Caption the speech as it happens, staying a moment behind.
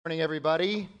Morning,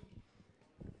 everybody.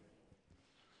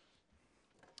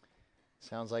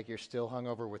 Sounds like you're still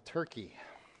hungover with turkey.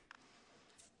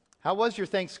 How was your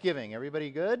Thanksgiving? Everybody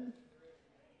good?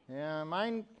 Yeah,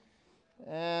 mine.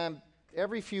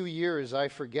 Every few years, I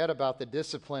forget about the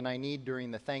discipline I need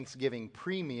during the Thanksgiving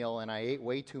pre-meal, and I ate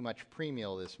way too much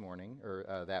pre-meal this morning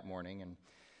or that morning, and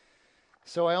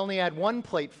so I only had one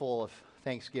plate full of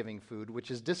Thanksgiving food, which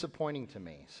is disappointing to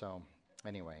me. So,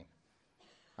 anyway.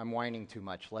 I'm whining too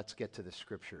much. Let's get to the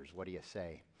scriptures. What do you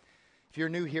say? If you're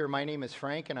new here, my name is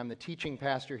Frank, and I'm the teaching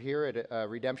pastor here at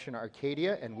Redemption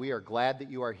Arcadia, and we are glad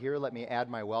that you are here. Let me add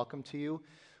my welcome to you.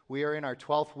 We are in our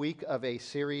 12th week of a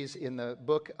series in the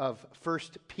book of 1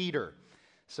 Peter.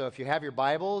 So if you have your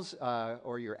Bibles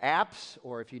or your apps,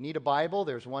 or if you need a Bible,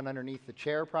 there's one underneath the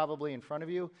chair probably in front of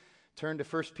you. Turn to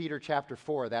 1 Peter chapter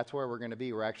 4. That's where we're going to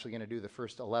be. We're actually going to do the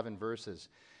first 11 verses.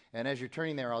 And as you're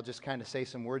turning there, I'll just kind of say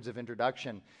some words of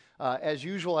introduction. As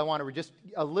usual, I want to just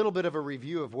a little bit of a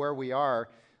review of where we are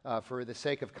for the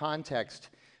sake of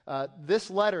context. This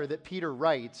letter that Peter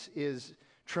writes is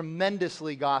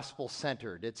tremendously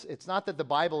gospel-centered. It's not that the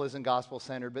Bible isn't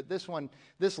gospel-centered, but this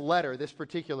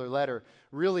particular letter,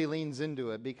 really leans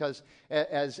into it because,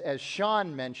 as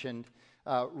Sean mentioned,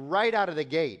 right out of the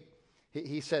gate,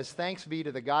 he says, "Thanks be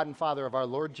to the God and Father of our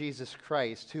Lord Jesus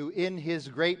Christ, who in his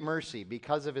great mercy,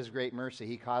 because of his great mercy,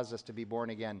 he caused us to be born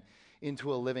again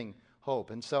into a living hope."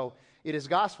 And so it is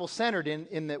gospel-centered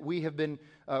in that we have been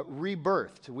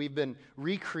rebirthed. We've been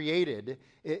recreated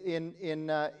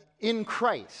in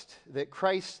Christ, that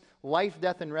Christ's life,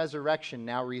 death, and resurrection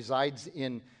now resides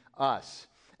in us.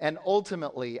 And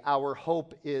ultimately, our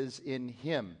hope is in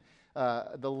him.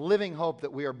 The living hope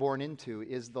that we are born into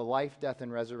is the life, death, and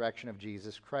resurrection of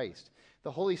Jesus Christ.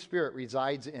 The Holy Spirit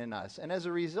resides in us. And as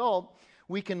a result,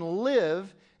 we can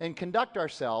live and conduct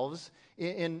ourselves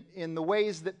in the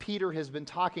ways that Peter has been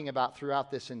talking about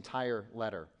throughout this entire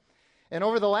letter. And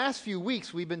over the last few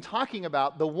weeks, we've been talking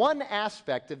about the one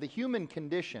aspect of the human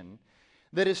condition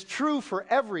that is true for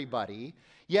everybody,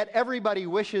 yet everybody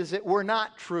wishes it were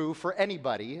not true for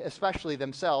anybody, especially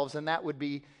themselves, and that would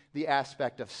be the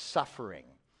aspect of suffering.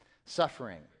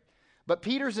 Suffering. But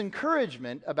Peter's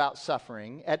encouragement about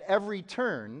suffering at every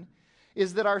turn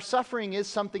is that our suffering is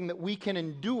something that we can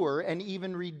endure and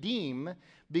even redeem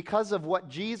because of what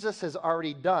Jesus has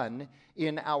already done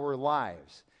in our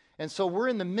lives. And so we're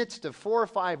in the midst of 4 or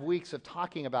 5 weeks of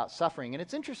talking about suffering. And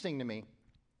it's interesting to me,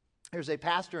 there's a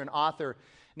pastor and author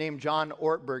named John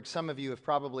Ortberg. Some of you have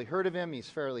probably heard of him. He's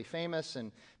fairly famous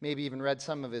and maybe even read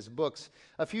some of his books.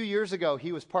 A few years ago,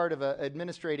 he was part of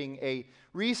administrating a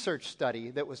research study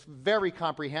that was very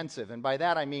comprehensive. And by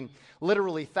that, I mean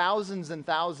literally thousands and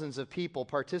thousands of people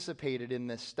participated in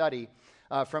this study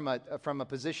from a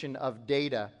position of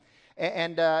data.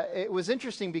 And it was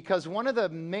interesting because one of the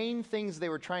main things they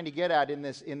were trying to get at in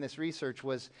this research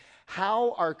was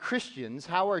how are Christians,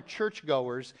 how are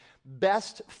churchgoers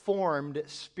best formed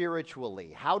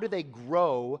spiritually? How do they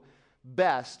grow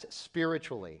best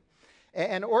spiritually?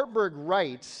 And Ortberg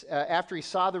writes, after he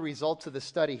saw the results of the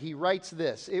study, he writes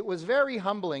this: "It was very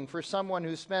humbling for someone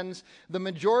who spends the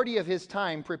majority of his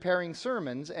time preparing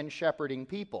sermons and shepherding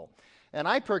people." And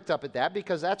I perked up at that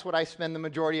because that's what I spend the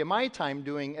majority of my time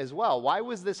doing as well. Why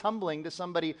was this humbling to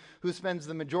somebody who spends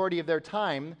the majority of their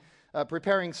time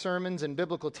preparing sermons and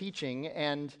biblical teaching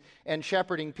and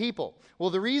shepherding people? Well,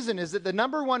 the reason is that the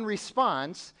number one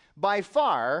response by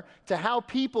far to how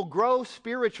people grow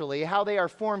spiritually, how they are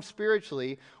formed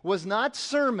spiritually, was not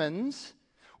sermons,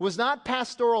 was not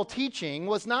pastoral teaching,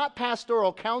 was not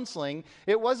pastoral counseling.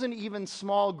 It wasn't even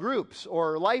small groups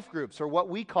or life groups or what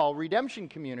we call redemption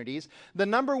communities. The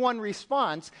number one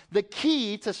response, the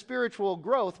key to spiritual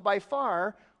growth by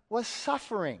far, was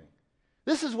suffering.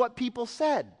 This is what people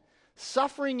said.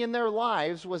 Suffering in their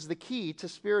lives was the key to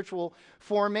spiritual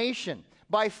formation.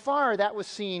 By far, that was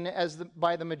seen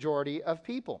by the majority of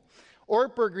people.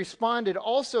 Ortberg responded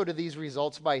also to these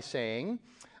results by saying,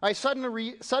 "I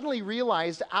suddenly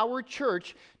realized our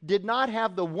church did not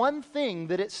have the one thing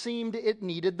that it seemed it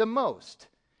needed the most,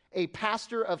 a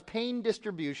pastor of pain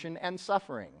distribution and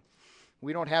suffering."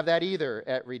 We don't have that either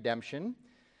at Redemption.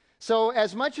 So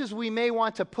as much as we may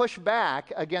want to push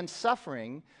back against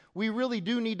suffering, we really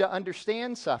do need to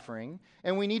understand suffering,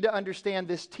 and we need to understand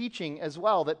this teaching as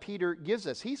well that Peter gives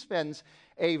us. He spends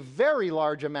a very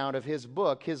large amount of his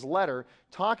book, his letter,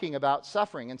 talking about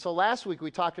suffering. And so last week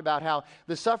we talked about how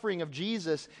the suffering of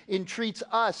Jesus entreats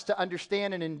us to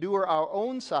understand and endure our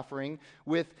own suffering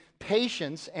with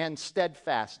patience and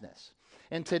steadfastness.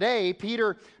 And today,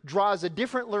 Peter draws a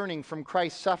different learning from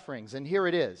Christ's sufferings, and here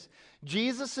it is.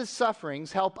 Jesus'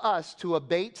 sufferings help us to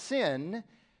abate sin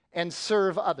and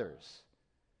serve others.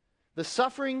 The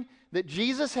suffering that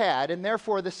Jesus had, and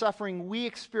therefore the suffering we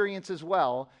experience as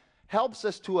well, helps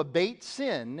us to abate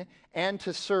sin and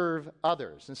to serve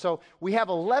others. And so we have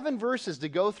 11 verses to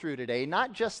go through today,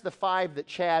 not just the 5 that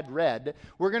Chad read.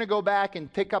 We're going to go back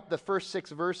and pick up the first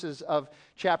 6 verses of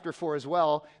chapter 4 as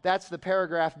well. That's the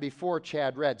paragraph before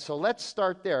Chad read. So let's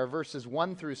start there, verses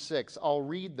 1 through 6. I'll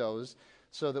read those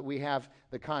so that we have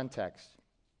the context.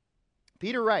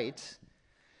 Peter writes,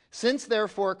 "Since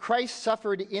therefore Christ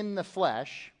suffered in the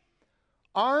flesh,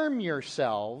 arm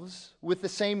yourselves with the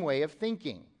same way of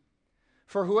thinking.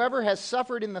 For whoever has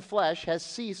suffered in the flesh has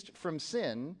ceased from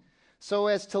sin, so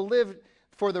as to live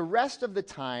for the rest of the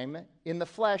time in the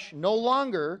flesh, no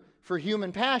longer for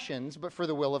human passions, but for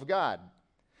the will of God.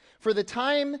 For the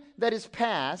time that is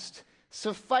past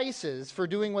suffices for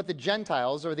doing what the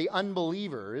Gentiles or the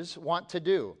unbelievers want to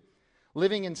do,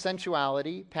 living in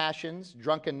sensuality, passions,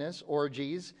 drunkenness,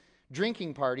 orgies,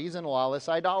 drinking parties, and lawless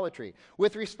idolatry.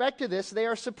 With respect to this, they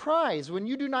are surprised when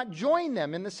you do not join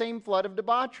them in the same flood of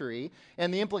debauchery,"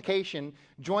 and the implication,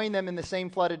 join them in the same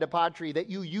flood of debauchery that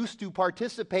you used to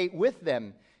participate with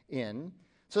them in.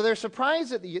 So they're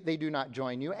surprised that they do not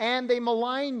join you, and they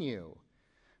malign you.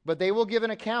 But they will give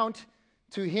an account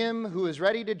to him who is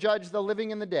ready to judge the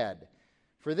living and the dead.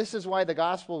 For this is why the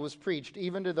gospel was preached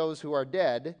even to those who are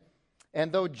dead,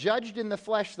 and though judged in the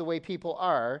flesh the way people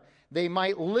are, they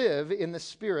might live in the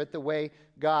spirit the way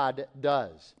God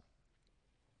does.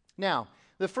 Now,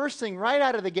 the first thing right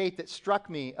out of the gate that struck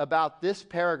me about this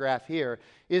paragraph here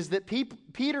is that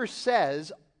Peter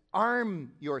says,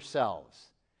 arm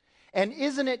yourselves. And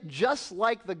isn't it just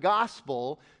like the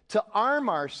gospel to arm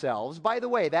ourselves? By the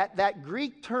way, that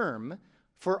Greek term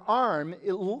for arm,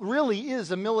 it really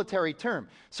is a military term.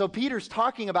 So Peter's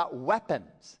talking about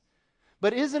weapons.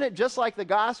 But isn't it just like the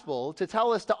gospel to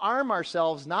tell us to arm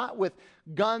ourselves not with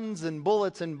guns and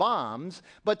bullets and bombs,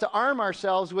 but to arm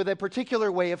ourselves with a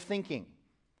particular way of thinking?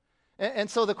 And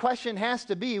so the question has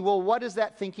to be, well, what does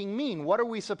that thinking mean? What are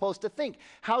we supposed to think?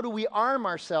 How do we arm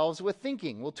ourselves with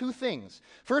thinking? Well, 2 things.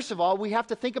 First of all, we have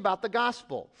to think about the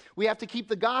gospel. We have to keep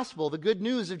the gospel, the good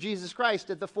news of Jesus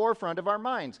Christ, at the forefront of our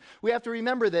minds. We have to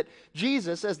remember that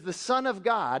Jesus, as the Son of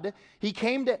God, he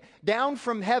came down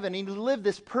from heaven. He lived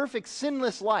this perfect,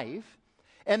 sinless life,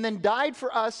 and then died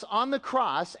for us on the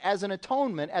cross as an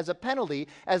atonement, as a penalty,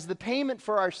 as the payment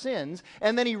for our sins.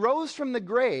 And then he rose from the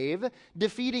grave,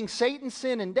 defeating Satan,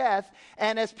 sin, and death,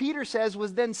 and as Peter says,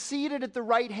 was then seated at the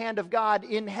right hand of God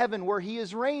in heaven, where he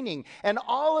is reigning, and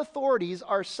all authorities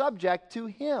are subject to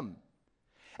him.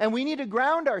 And we need to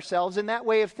ground ourselves in that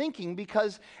way of thinking,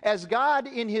 because as God,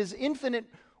 in his infinite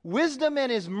wisdom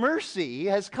and his mercy,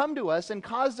 has come to us and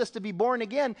caused us to be born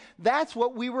again, that's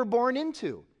what we were born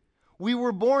into. We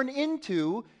were born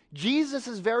into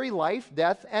Jesus' very life,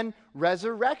 death, and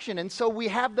resurrection. And so we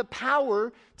have the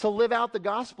power to live out the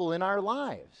gospel in our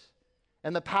lives.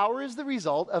 And the power is the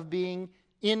result of being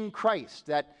in Christ.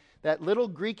 That little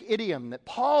Greek idiom that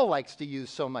Paul likes to use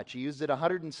so much. He used it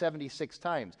 176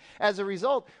 times. As a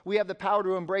result, we have the power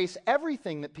to embrace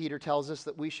everything that Peter tells us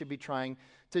that we should be trying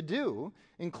to do,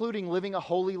 including living a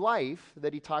holy life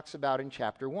that he talks about in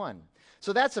chapter 1.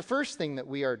 So that's the first thing that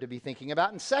we are to be thinking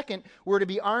about. And second, we're to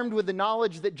be armed with the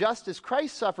knowledge that just as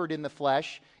Christ suffered in the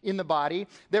flesh, in the body,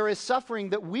 there is suffering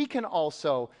that we can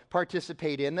also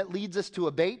participate in that leads us to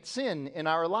abate sin in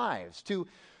our lives, to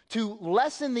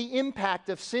lessen the impact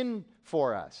of sin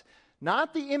for us.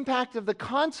 Not the impact of the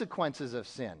consequences of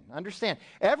sin. Understand,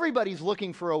 everybody's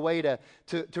looking for a way to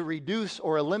reduce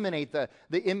or eliminate the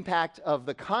impact of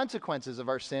the consequences of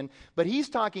our sin, but he's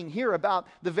talking here about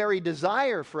the very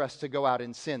desire for us to go out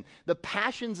and sin, the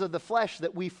passions of the flesh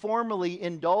that we formerly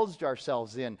indulged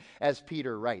ourselves in, as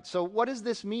Peter writes. So what does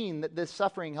this mean that this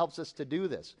suffering helps us to do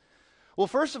this? Well,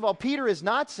 first of all, Peter is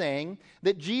not saying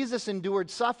that Jesus endured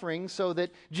suffering so that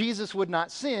Jesus would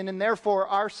not sin, and therefore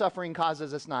our suffering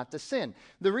causes us not to sin.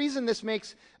 The reason this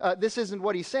isn't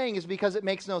what he's saying is because it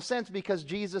makes no sense, because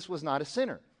Jesus was not a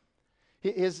sinner.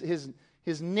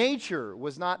 His nature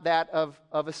was not that of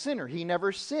a sinner. He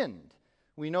never sinned.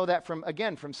 We know that from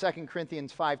 2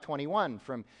 Corinthians 5:21,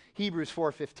 from Hebrews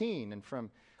 4:15, and from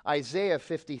Isaiah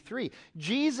 53.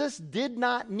 Jesus did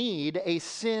not need a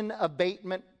sin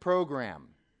abatement program.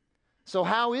 So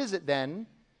how is it then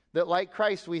that, like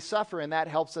Christ, we suffer and that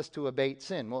helps us to abate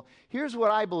sin? Well, here's what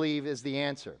I believe is the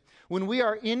answer. When we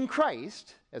are in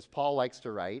Christ, as Paul likes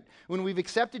to write, when we've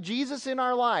accepted Jesus in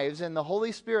our lives and the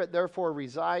Holy Spirit therefore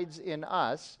resides in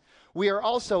us, we are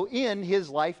also in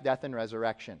his life, death, and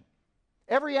resurrection.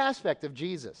 Every aspect of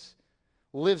Jesus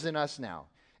lives in us now.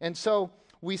 And so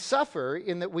we suffer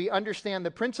in that we understand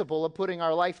the principle of putting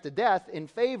our life to death in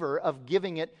favor of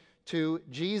giving it to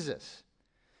Jesus.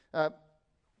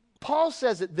 Paul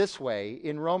says it this way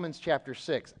in Romans chapter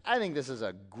 6. I think this is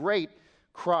a great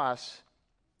cross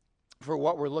for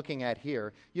what we're looking at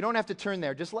here. You don't have to turn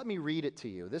there. Just let me read it to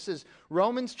you. This is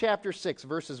Romans chapter 6,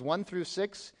 verses 1 through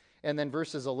 6, and then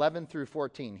verses 11 through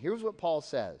 14. Here's what Paul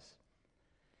says.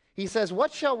 He says,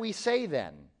 "What shall we say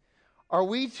then? Are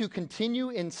we to continue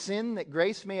in sin that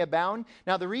grace may abound?"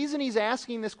 Now, the reason he's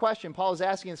asking this question, Paul is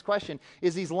asking this question,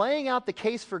 is he's laying out the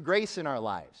case for grace in our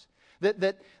lives.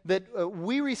 That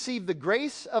we receive the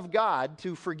grace of God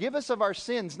to forgive us of our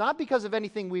sins, not because of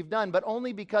anything we've done, but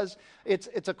only because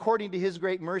it's according to his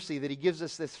great mercy that he gives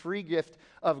us this free gift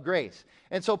of grace.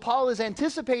 And so Paul is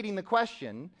anticipating the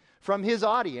question from his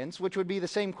audience, which would be the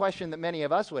same question that many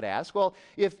of us would ask. Well,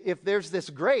 if there's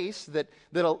this grace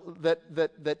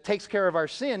that takes care of our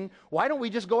sin, why don't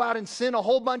we just go out and sin a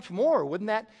whole bunch more? Wouldn't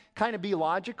that kind of be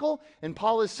logical? And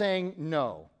Paul is saying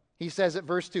no. He says at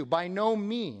verse 2, "By no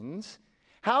means,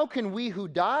 how can we who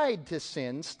died to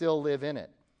sin still live in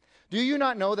it? Do you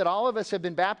not know that all of us have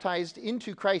been baptized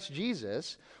into Christ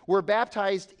Jesus, were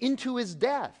baptized into his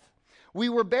death? We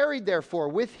were buried, therefore,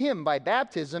 with him by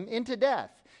baptism into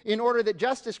death, in order that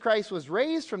just as Christ was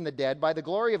raised from the dead by the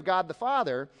glory of God the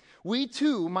Father, we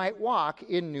too might walk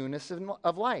in newness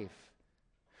of life.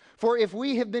 For if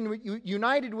we have been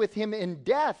united with him in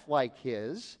death like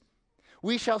his,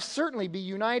 we shall certainly be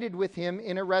united with him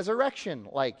in a resurrection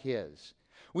like his.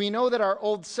 We know that our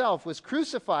old self was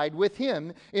crucified with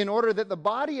him in order that the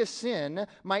body of sin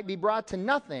might be brought to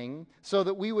nothing, so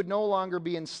that we would no longer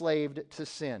be enslaved to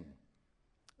sin."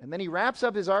 And then he wraps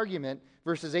up his argument,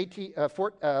 verses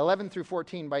 11 through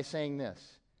 14, by saying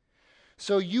this.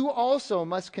 "So you also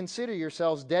must consider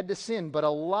yourselves dead to sin, but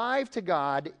alive to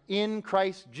God in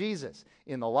Christ Jesus,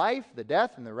 in the life, the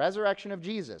death, and the resurrection of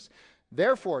Jesus.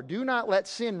 Therefore, do not let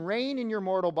sin reign in your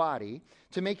mortal body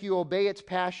to make you obey its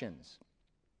passions.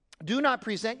 Do not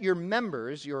present your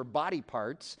members, your body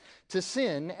parts, to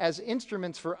sin as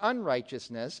instruments for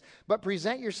unrighteousness, but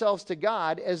present yourselves to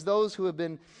God as those who have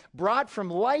been brought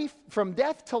from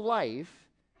death to life,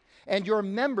 and your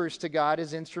members to God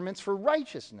as instruments for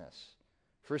righteousness.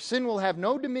 For sin will have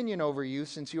no dominion over you,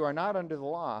 since you are not under the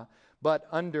law, but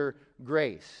under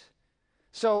grace."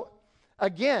 So,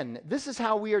 again, this is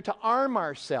how we are to arm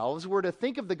ourselves. We're to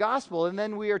think of the gospel, and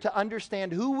then we are to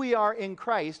understand who we are in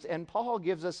Christ. And Paul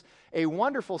gives us a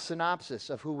wonderful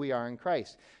synopsis of who we are in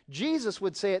Christ. Jesus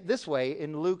would say it this way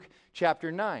in Luke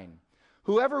chapter 9.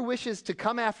 "Whoever wishes to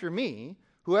come after me,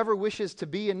 whoever wishes to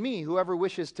be in me, whoever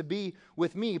wishes to be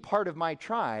with me, part of my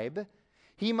tribe,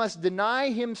 he must deny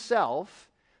himself,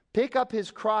 pick up his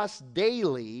cross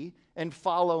daily, and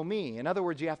follow me." In other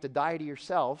words, you have to die to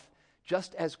yourself,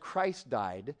 just as Christ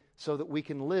died, so that we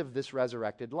can live this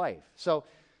resurrected life. So,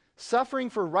 suffering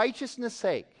for righteousness'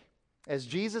 sake, as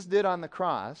Jesus did on the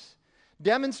cross,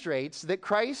 demonstrates that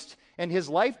Christ and his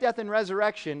life, death, and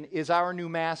resurrection is our new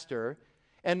master,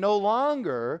 and no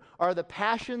longer are the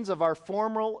passions of our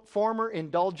former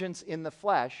indulgence in the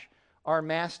flesh our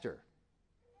master.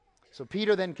 So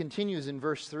Peter then continues in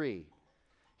verse 3.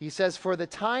 He says, "For the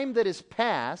time that is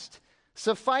past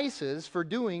suffices for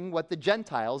doing what the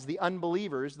Gentiles, the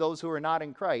unbelievers, those who are not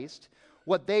in Christ,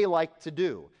 what they like to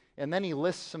do." And then he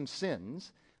lists some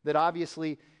sins that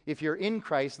obviously, if you're in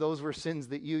Christ, those were sins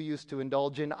that you used to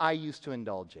indulge in, I used to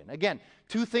indulge in. Again,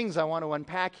 two things I want to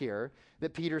unpack here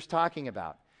that Peter's talking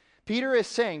about. Peter is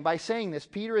saying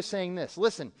this,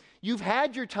 listen, you've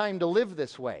had your time to live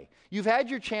this way. You've had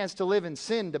your chance to live in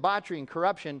sin, debauchery, and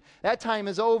corruption. That time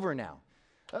is over now.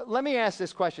 Let me ask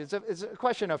this question. It's a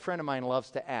question a friend of mine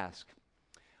loves to ask.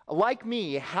 Like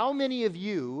me, how many of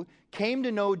you came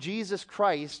to know Jesus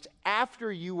Christ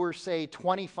after you were, say,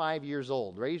 25 years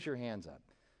old? Raise your hands up.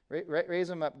 Raise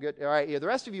them up. Good. All right. Yeah, the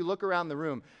rest of you, look around the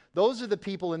room. Those are the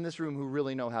people in this room who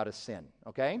really know how to sin,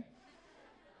 okay?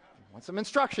 Want some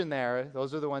instruction there.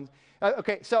 Those are the ones.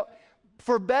 Okay, so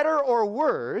for better or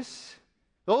worse,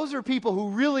 those are people who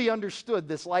really understood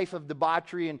this life of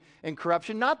debauchery and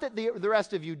corruption. Not that the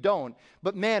rest of you don't,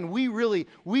 but man, we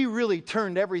really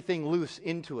turned everything loose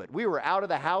into it. We were out of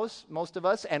the house, most of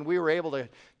us, and we were able to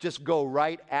just go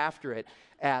right after it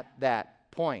at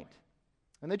that point.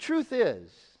 And the truth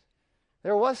is,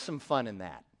 there was some fun in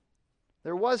that.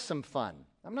 There was some fun.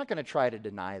 I'm not going to try to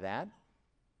deny that.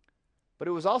 But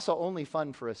it was also only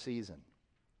fun for a season.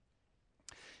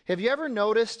 Have you ever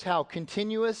noticed how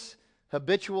continuous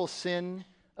habitual sin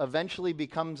eventually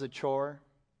becomes a chore?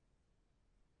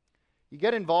 You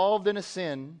get involved in a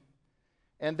sin,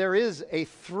 and there is a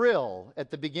thrill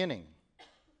at the beginning.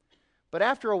 But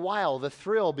after a while, the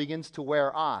thrill begins to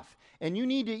wear off. And you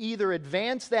need to either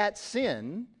advance that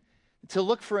sin to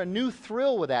look for a new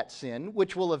thrill with that sin,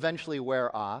 which will eventually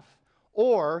wear off,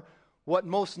 or what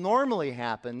most normally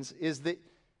happens is that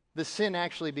the sin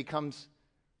actually becomes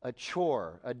a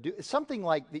chore, something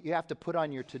like that you have to put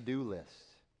on your to-do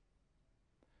list.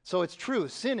 So it's true,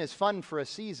 sin is fun for a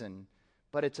season,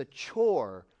 but it's a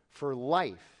chore for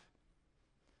life.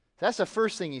 That's the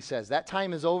first thing he says. That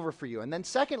time is over for you. And then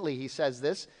secondly, he says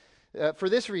this, for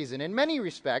this reason. In many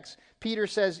respects, Peter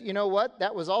says, you know what?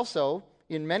 That was also,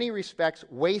 in many respects,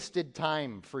 wasted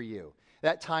time for you.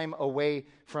 That time away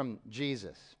from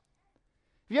Jesus.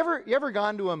 Have you ever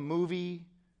gone to a movie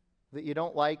that you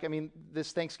don't like? I mean,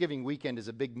 this Thanksgiving weekend is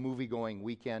a big movie-going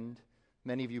weekend.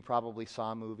 Many of you probably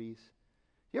saw movies.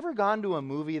 You ever gone to a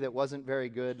movie that wasn't very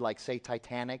good, like, say,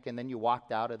 Titanic, and then you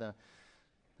walked out of the...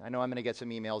 I know I'm going to get some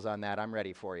emails on that. I'm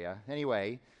ready for you.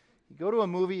 Anyway, you go to a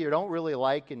movie you don't really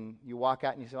like, and you walk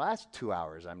out and you say, well, that's 2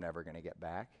 hours I'm never going to get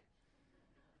back.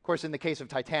 Of course, in the case of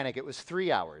Titanic, it was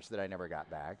 3 hours that I never got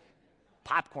back.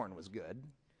 Popcorn was good.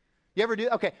 You ever do?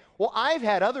 Okay, well, I've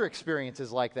had other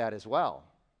experiences like that as well.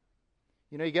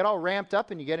 You know, you get all ramped up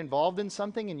and you get involved in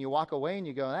something and you walk away and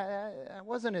you go, that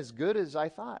wasn't as good as I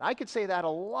thought. I could say that a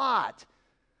lot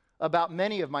about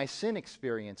many of my sin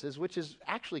experiences, which is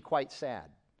actually quite sad.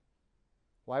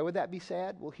 Why would that be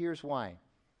sad? Well, here's why.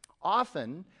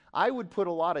 Often, I would put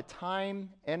a lot of time,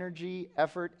 energy,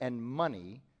 effort, and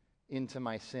money into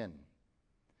my sin.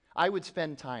 I would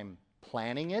spend time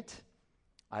planning it.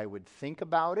 I would think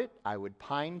about it. I would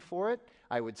pine for it.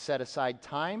 I would set aside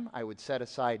time. I would set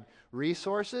aside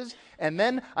resources. And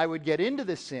then I would get into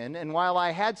the sin. And while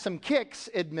I had some kicks,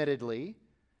 admittedly,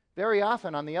 very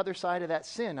often on the other side of that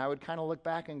sin, I would kind of look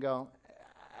back and go,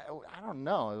 I don't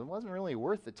know. It wasn't really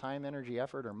worth the time, energy,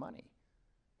 effort, or money.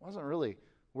 It wasn't really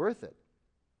worth it.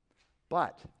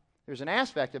 But there's an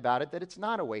aspect about it that it's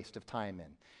not a waste of time in.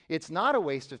 It's not a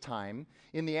waste of time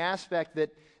in the aspect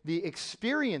that the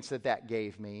experience that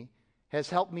gave me has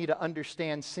helped me to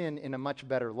understand sin in a much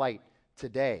better light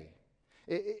today.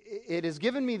 It has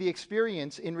given me the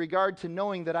experience in regard to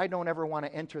knowing that I don't ever want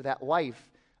to enter that life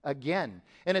again.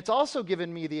 And it's also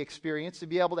given me the experience to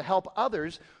be able to help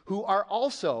others who are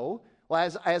also,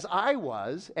 as I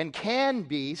was and can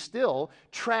be still,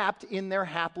 trapped in their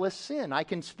hapless sin. I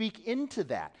can speak into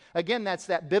that. Again, that's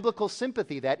that biblical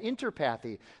sympathy, that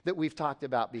interpathy that we've talked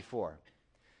about before.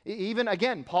 Even,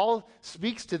 again, Paul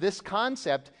speaks to this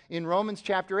concept in Romans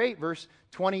chapter 8, verse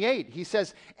 28. He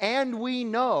says, and we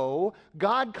know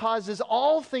God causes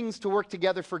all things to work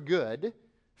together for good.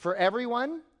 For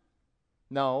everyone?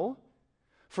 No.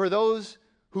 For those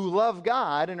who love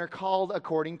God and are called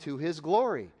according to his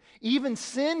glory. Even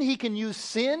sin, he can use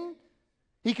sin.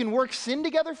 He can work sin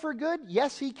together for good?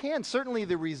 Yes, he can. Certainly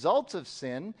the results of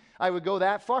sin, I would go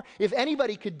that far. If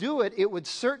anybody could do it, it would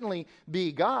certainly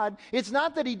be God. It's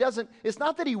not that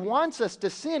he wants us to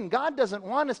sin. God doesn't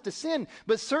want us to sin,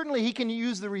 but certainly he can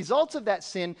use the results of that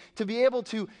sin to be able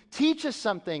to teach us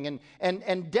something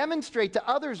and demonstrate to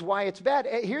others why it's bad.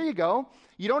 Here you go.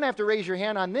 You don't have to raise your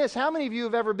hand on this. How many of you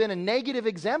have ever been a negative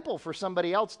example for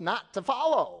somebody else not to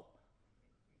follow?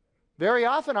 Very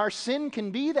often our sin can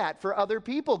be that for other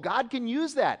people. God can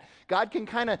use that. God can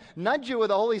kind of nudge you with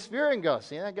the Holy Spirit and go,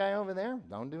 see that guy over there?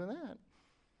 Don't do that.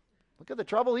 Look at the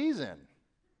trouble he's in.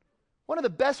 One of the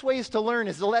best ways to learn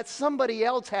is to let somebody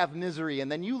else have misery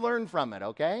and then you learn from it,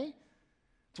 okay?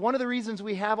 It's one of the reasons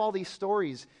we have all these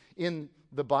stories in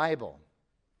the Bible.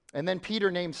 And then Peter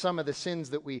names some of the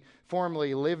sins that we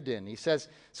formerly lived in. He says,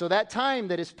 so that time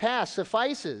that is past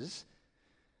suffices,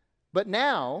 but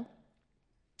now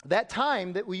that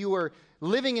time that you were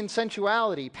living in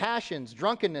sensuality, passions,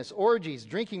 drunkenness, orgies,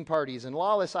 drinking parties, and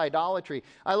lawless idolatry.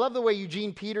 I love the way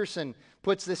Eugene Peterson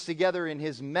puts this together in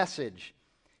his Message.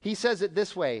 He says it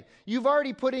this way, you've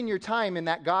already put in your time in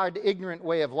that God-ignorant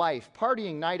way of life,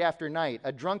 partying night after night,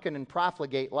 a drunken and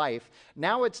profligate life.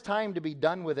 Now it's time to be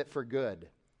done with it for good.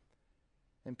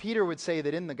 And Peter would say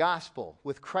that in the gospel,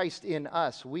 with Christ in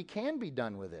us, we can be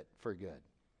done with it for good.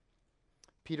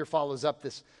 Peter follows up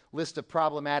this list of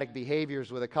problematic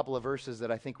behaviors with a couple of verses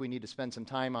that I think we need to spend some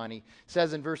time on. He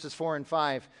says in verses 4 and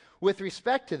 5, with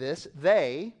respect to this,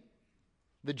 they,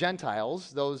 the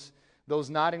Gentiles, those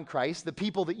not in Christ, the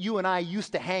people that you and I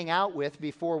used to hang out with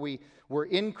before we were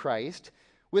in Christ,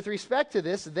 with respect to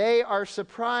this, they are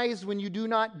surprised when you do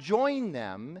not join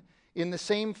them in the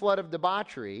same flood of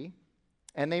debauchery,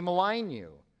 and they malign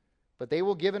you. But they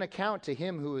will give an account to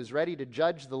him who is ready to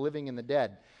judge the living and the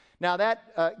dead. Now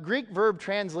that Greek verb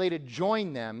translated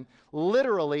join them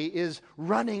literally is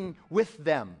running with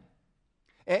them.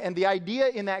 And the idea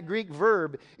in that Greek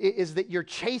verb is that you're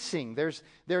chasing. There's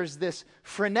this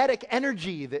frenetic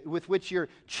energy with which you're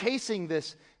chasing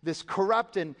this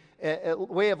corrupt and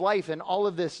way of life and all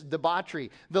of this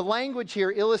debauchery. The language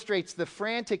here illustrates the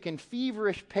frantic and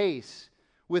feverish pace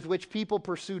with which people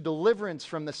pursue deliverance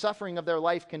from the suffering of their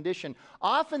life condition,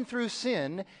 often through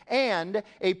sin and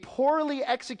a poorly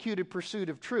executed pursuit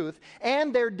of truth,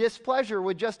 and their displeasure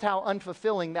with just how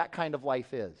unfulfilling that kind of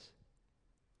life is.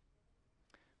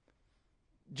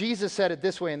 Jesus said it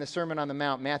this way in the Sermon on the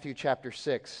Mount, Matthew chapter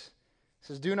 6. He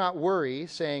says, "Do not worry,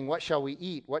 saying, 'What shall we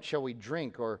eat? What shall we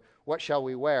drink? Or what shall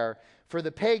we wear?' For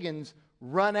the pagans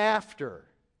run after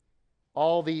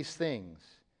all these things.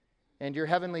 And your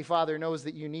heavenly Father knows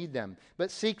that you need them.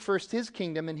 But seek first His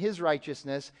kingdom and His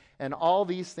righteousness, and all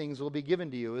these things will be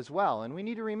given to you as well." And we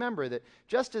need to remember that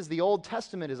just as the Old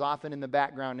Testament is often in the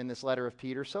background in this letter of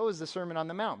Peter, so is the Sermon on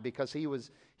the Mount, because he was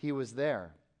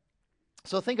there.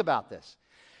 So think about this.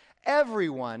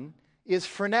 Everyone is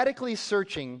frenetically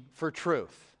searching for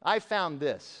truth. I found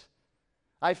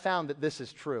that this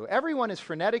is true. Everyone is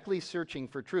frenetically searching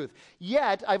for truth.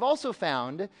 Yet, I've also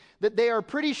found that they are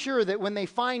pretty sure that when they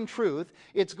find truth,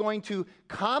 it's going to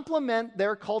complement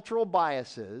their cultural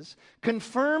biases,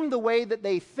 confirm the way that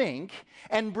they think,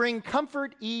 and bring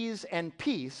comfort, ease, and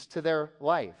peace to their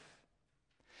life.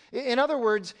 In other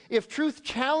words, if truth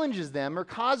challenges them or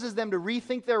causes them to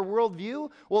rethink their worldview,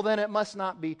 well, then it must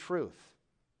not be truth.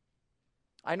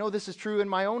 I know this is true in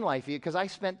my own life because I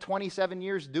spent 27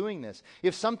 years doing this.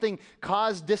 If something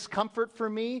caused discomfort for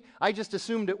me, I just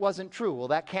assumed it wasn't true. Well,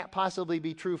 that can't possibly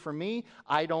be true for me.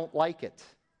 I don't like it.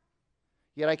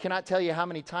 Yet I cannot tell you how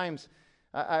many times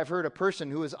I've heard a person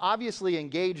who is obviously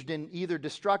engaged in either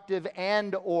destructive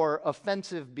and or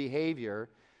offensive behavior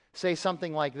say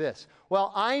something like this: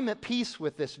 "Well, I'm at peace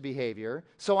with this behavior,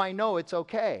 so I know it's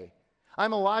okay.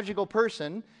 I'm a logical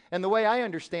person, and the way I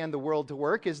understand the world to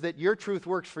work is that your truth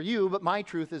works for you, but my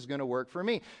truth is going to work for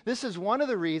me." This is one of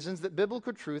the reasons that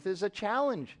biblical truth is a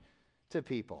challenge to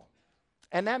people.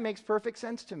 And that makes perfect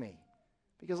sense to me.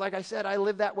 Because like I said, I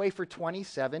lived that way for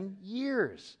 27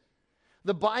 years.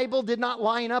 The Bible did not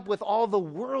line up with all the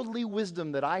worldly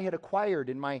wisdom that I had acquired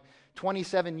in my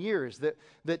 27 years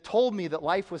that told me that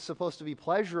life was supposed to be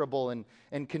pleasurable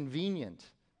and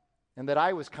convenient, and that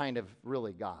I was kind of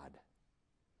really God.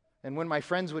 And when my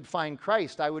friends would find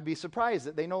Christ, I would be surprised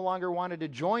that they no longer wanted to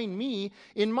join me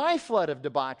in my flood of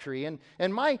debauchery and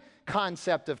my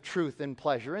concept of truth and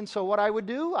pleasure. And so what I would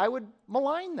do, I would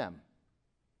malign them.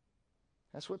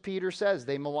 That's what Peter says.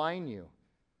 They malign you.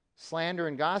 Slander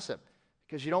and gossip,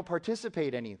 because you don't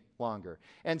participate any longer.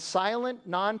 And silent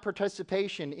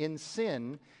non-participation in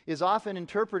sin is often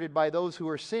interpreted by those who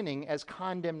are sinning as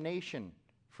condemnation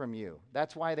from you.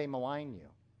 That's why they malign you.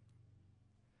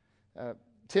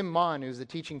 Tim Mon, who's the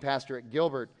teaching pastor at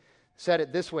Gilbert, said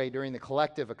it this way during the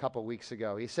collective a couple weeks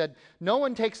ago. He said, "No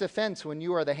one takes offense when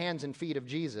you are the hands and feet of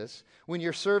Jesus, when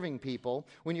you're serving people,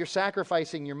 when you're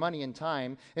sacrificing your money and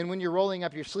time, and when you're rolling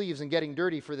up your sleeves and getting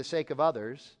dirty for the sake of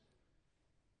others.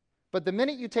 But the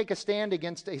minute you take a stand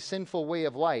against a sinful way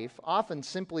of life, often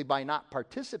simply by not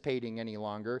participating any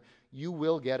longer, you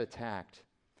will get attacked."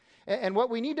 And what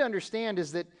we need to understand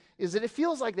is that it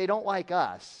feels like they don't like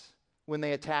us when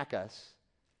they attack us.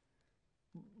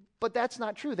 But that's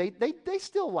not true. They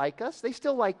still like us. They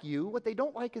still like you. What they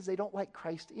don't like is they don't like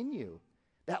Christ in you.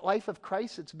 That life of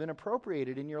Christ that's been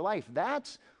appropriated in your life.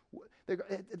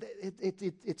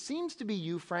 It seems to be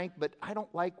you, Frank, but I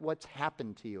don't like what's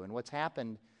happened to you. And what's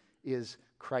happened is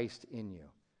Christ in you.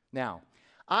 Now,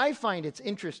 I find it's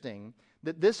interesting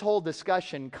that this whole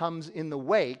discussion comes in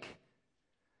the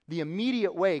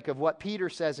immediate wake of what Peter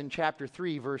says in chapter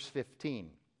 3, verse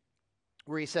 15,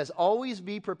 where he says, "Always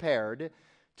be prepared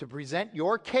to present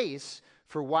your case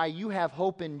for why you have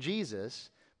hope in Jesus,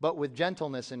 but with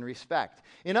gentleness and respect."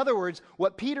 In other words,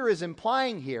 what Peter is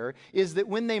implying here is that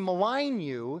when they malign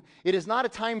you, it is not a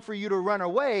time for you to run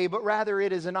away, but rather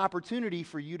it is an opportunity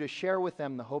for you to share with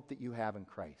them the hope that you have in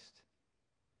Christ.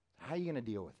 How are you going to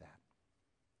deal with that?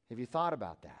 Have you thought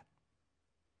about that?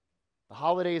 The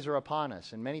holidays are upon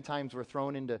us, and many times we're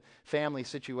thrown into family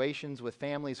situations with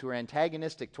families who are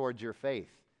antagonistic towards your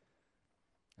faith.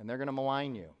 And they're going to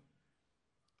malign you.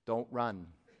 Don't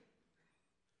run.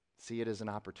 See it as an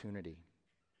opportunity.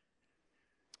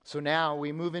 So now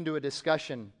we move into a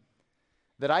discussion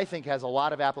that I think has a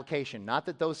lot of application. Not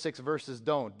that those 6 verses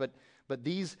don't, but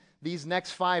these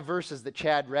next 5 verses that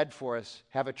Chad read for us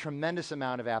have a tremendous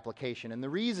amount of application. And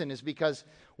the reason is because,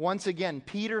 once again,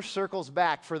 Peter circles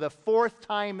back for the 4th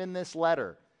time in this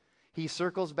letter. He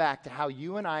circles back to how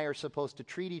you and I are supposed to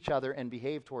treat each other and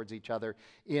behave towards each other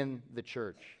in the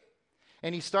church.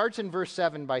 And he starts in verse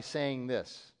 7 by saying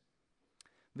this: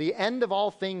 "The end of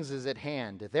all things is at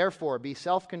hand. Therefore, be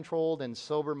self-controlled and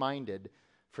sober-minded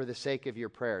for the sake of your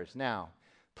prayers." Now,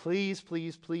 please,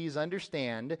 please, please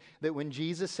understand that when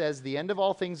Jesus says the end of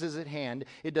all things is at hand,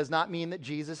 it does not mean that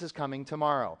Jesus is coming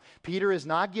tomorrow. Peter is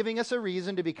not giving us a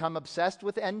reason to become obsessed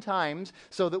with end times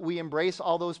so that we embrace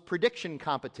all those prediction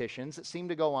competitions that seem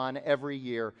to go on every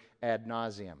year ad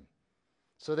nauseum.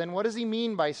 So then what does he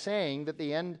mean by saying that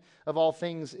the end of all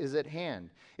things is at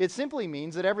hand? It simply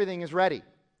means that everything is ready.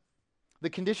 The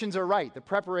conditions are right. The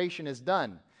preparation is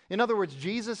done. In other words,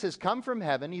 Jesus has come from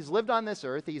heaven. He's lived on this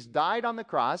earth. He's died on the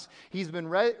cross. He's been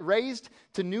raised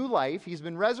to new life. He's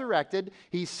been resurrected.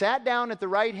 He sat down at the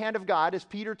right hand of God, as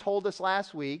Peter told us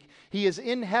last week. He is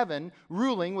in heaven,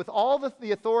 ruling with all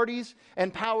the authorities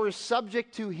and powers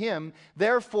subject to him.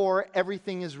 Therefore,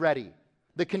 everything is ready.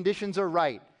 The conditions are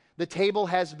right. The table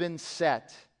has been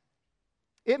set.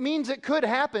 It means it could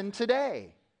happen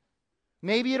today.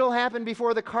 Maybe it'll happen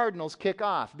before the Cardinals kick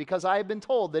off, because I have been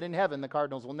told that in heaven the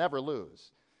Cardinals will never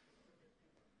lose.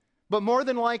 But more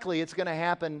than likely it's going to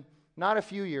happen not a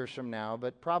few years from now,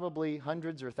 but probably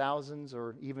hundreds or thousands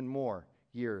or even more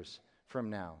years from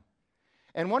now.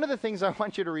 And one of the things I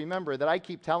want you to remember that I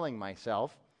keep telling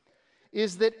myself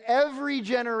is that every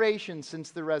generation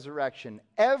since the resurrection,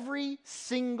 every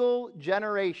single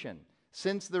generation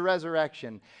since the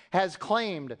resurrection has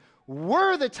claimed,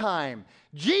 we're the time.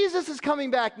 Jesus is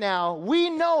coming back now. We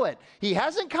know it. He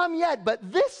hasn't come yet,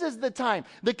 but this is the time.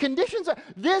 The conditions are,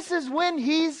 this is when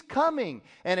he's coming.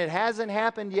 And it hasn't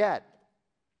happened yet.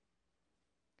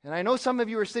 And I know some of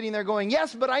you are sitting there going,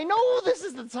 yes, but I know this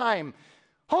is the time.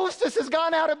 Hostess has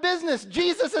gone out of business.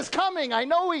 Jesus is coming. I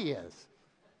know he is.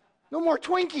 No more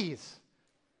Twinkies.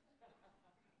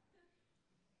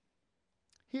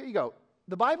 Here you go.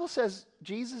 The Bible says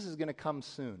Jesus is going to come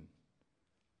soon.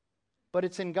 But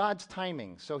it's in God's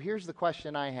timing. So here's the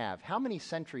question I have. How many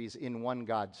centuries in one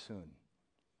God soon?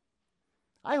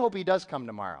 I hope he does come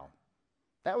tomorrow.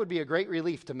 That would be a great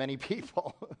relief to many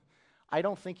people. I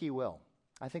don't think he will.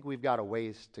 I think we've got a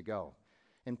ways to go.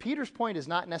 And Peter's point is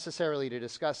not necessarily to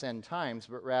discuss end times,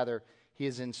 but rather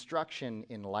his instruction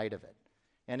in light of it.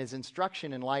 And his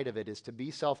instruction in light of it is to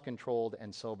be self-controlled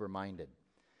and sober-minded.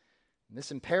 And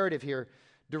this imperative here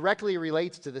directly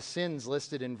relates to the sins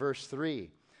listed in verse 3.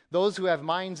 Those who have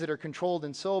minds that are controlled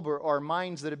and sober are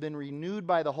minds that have been renewed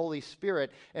by the Holy Spirit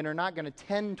and are not going to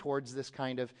tend towards this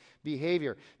kind of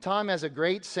behavior. Tom has a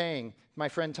great saying, my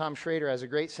friend Tom Schrader has a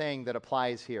great saying that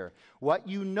applies here. What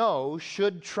you know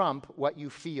should trump what you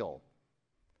feel.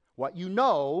 What you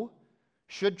know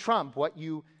should trump what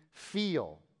you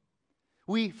feel.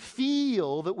 We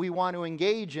feel that we want to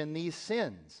engage in these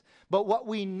sins, but what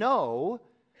we know,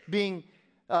 being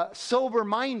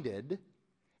sober-minded,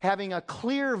 having a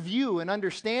clear view and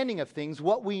understanding of things,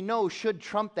 what we know should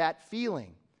trump that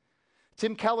feeling.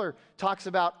 Tim Keller talks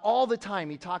about all the time,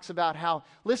 he talks about how,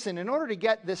 listen, in order to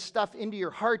get this stuff into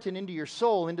your heart and into your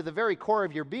soul, into the very core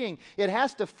of your being, it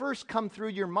has to first come through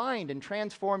your mind and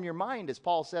transform your mind, as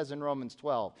Paul says in Romans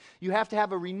 12. You have to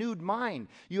have a renewed mind.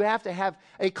 You have to have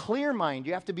a clear mind.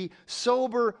 You have to be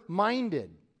sober-minded.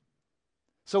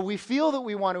 So we feel that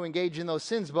we want to engage in those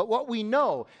sins, but what we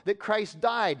know, that Christ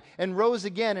died and rose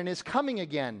again and is coming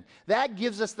again, that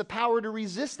gives us the power to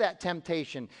resist that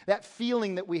temptation, that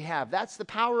feeling that we have. That's the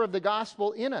power of the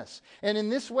gospel in us. And in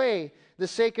this way, the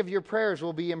sake of your prayers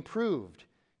will be improved.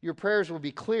 Your prayers will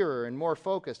be clearer and more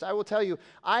focused. I will tell you,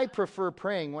 I prefer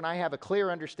praying when I have a clear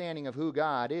understanding of who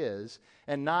God is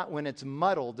and not when it's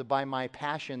muddled by my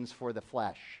passions for the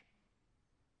flesh.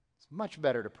 It's much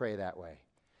better to pray that way.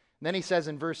 Then he says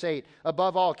in verse 8,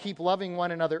 above all, keep loving one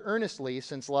another earnestly,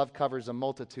 since love covers a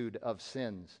multitude of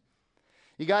sins.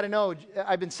 You got to know,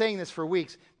 I've been saying this for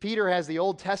weeks, Peter has the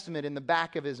Old Testament in the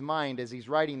back of his mind as he's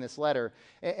writing this letter.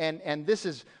 And this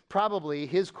is probably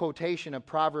his quotation of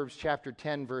Proverbs chapter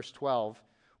 10, verse 12,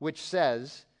 which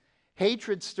says,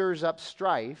 hatred stirs up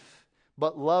strife,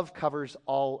 but love covers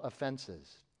all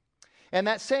offenses. And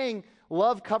that saying,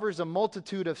 love covers a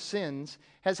multitude of sins,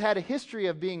 has had a history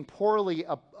of being poorly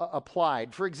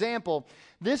applied. For example,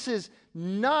 this is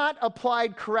not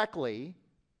applied correctly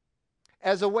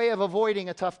as a way of avoiding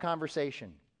a tough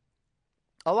conversation.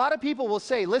 A lot of people will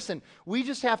say, listen, we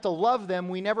just have to love them.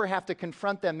 We never have to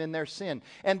confront them in their sin.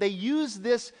 And they use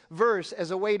this verse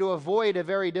as a way to avoid a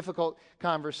very difficult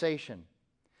conversation.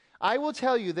 I will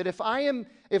tell you that if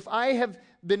I have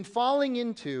been falling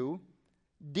into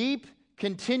deep,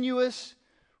 continuous,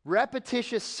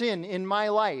 repetitious sin in my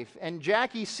life, and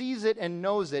Jackie sees it and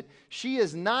knows it, she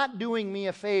is not doing me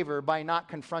a favor by not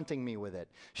confronting me with it.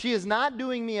 She is not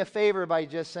doing me a favor by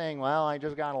just saying, well, I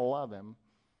just got to love him.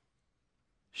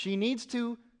 She needs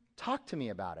to talk to me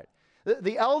about it.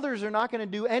 The elders are not going to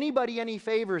do anybody any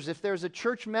favors if there's a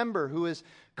church member who is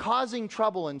causing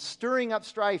trouble and stirring up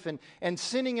strife and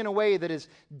sinning in a way that is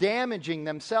damaging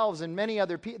themselves and many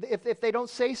other people, if they don't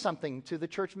say something to the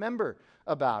church member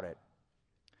about it.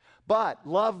 But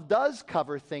love does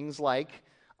cover things like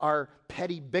our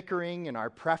petty bickering and our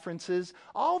preferences,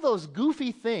 all those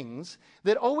goofy things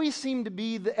that always seem to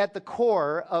be at the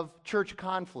core of church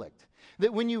conflict.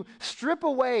 That when you strip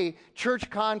away church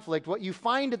conflict, what you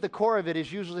find at the core of it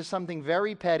is usually something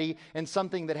very petty and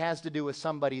something that has to do with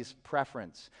somebody's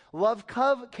preference. Love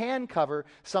can cover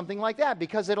something like that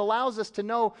because it allows us to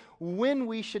know when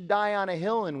we should die on a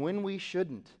hill and when we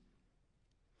shouldn't.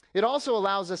 It also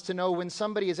allows us to know when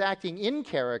somebody is acting in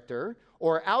character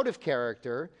or out of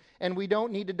character, and we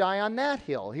don't need to die on that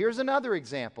hill. Here's another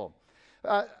example.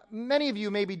 Many of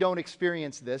you maybe don't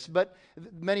experience this, but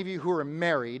many of you who are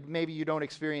married, maybe you don't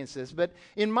experience this. But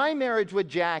in my marriage with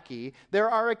Jackie, there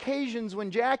are occasions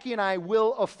when Jackie and I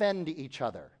will offend each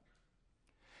other.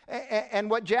 And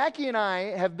what Jackie and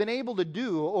I have been able to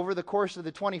do over the course of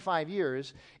the 25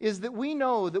 years is that we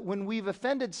know that when we've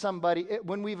offended somebody,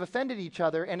 when we've offended each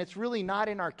other, and it's really not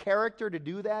in our character to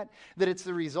do that, that it's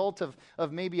the result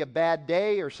of maybe a bad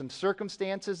day or some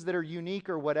circumstances that are unique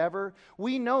or whatever,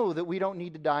 we know that we don't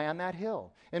need to die on that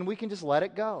hill, and we can just let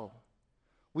it go.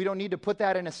 We don't need to put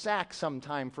that in a sack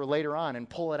sometime for later on and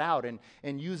pull it out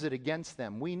and use it against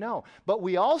them. We know. But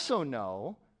we also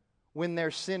know when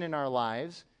there's sin in our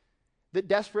lives that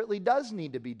desperately does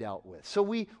need to be dealt with. So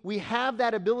we have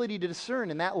that ability to discern,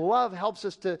 and that love helps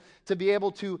us to be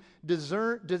able to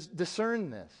discern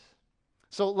this.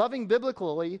 So loving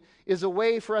biblically is a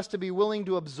way for us to be willing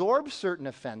to absorb certain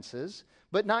offenses,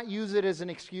 but not use it as an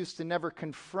excuse to never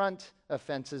confront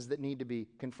offenses that need to be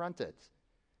confronted.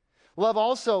 Love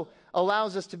also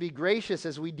allows us to be gracious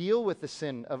as we deal with the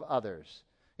sin of others.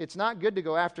 It's not good to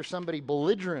go after somebody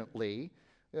belligerently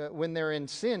when they're in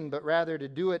sin, but rather to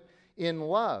do it in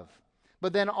love.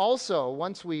 But then also,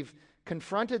 once we've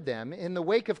confronted them, in the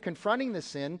wake of confronting the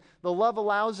sin, the love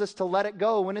allows us to let it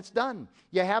go when it's done.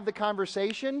 You have the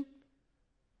conversation,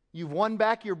 you've won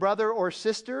back your brother or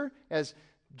sister, as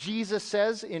Jesus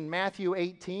says in Matthew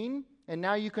 18, and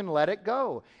now you can let it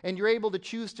go. And you're able to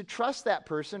choose to trust that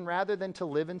person rather than to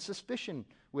live in suspicion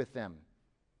with them.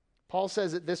 Paul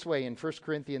says it this way in 1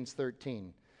 Corinthians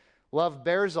 13. Love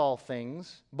bears all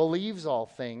things, believes all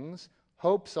things,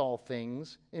 hopes all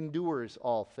things, endures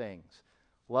all things.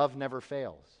 Love never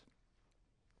fails.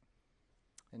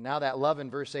 And now that love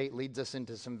in verse 8 leads us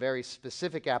into some very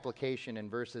specific application in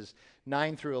verses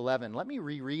 9 through 11. Let me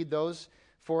reread those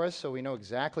for us so we know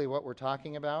exactly what we're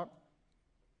talking about.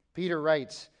 Peter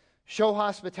writes, "Show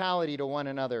hospitality to one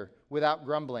another without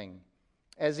grumbling.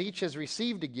 As each has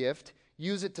received a gift,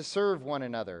 use it to serve one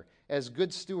another as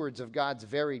good stewards of God's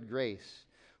varied grace.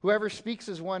 Whoever speaks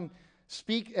as one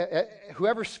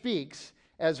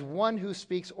who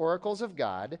speaks oracles of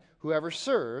God, whoever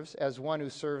serves as one who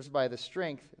serves by the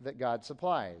strength that God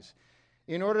supplies,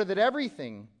 in order that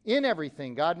in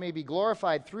everything, God may be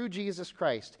glorified through Jesus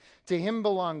Christ. To him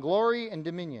belong glory and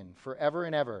dominion forever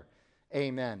and ever.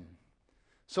 Amen."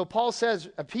 So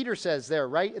Peter says there,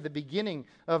 right at the beginning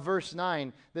of verse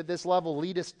 9, that this love will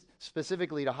lead us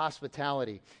specifically to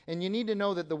hospitality. And you need to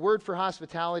know that the word for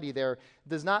hospitality there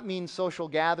does not mean social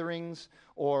gatherings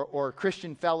or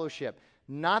Christian fellowship.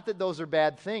 Not that those are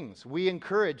bad things. We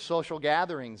encourage social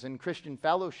gatherings and Christian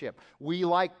fellowship. We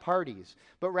like parties.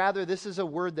 But rather, this is a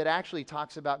word that actually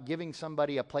talks about giving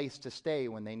somebody a place to stay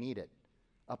when they need it,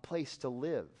 a place to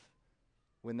live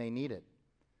when they need it.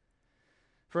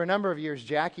 For a number of years,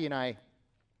 Jackie and I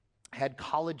had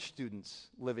college students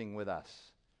living with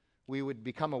us. We would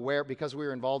become aware, because we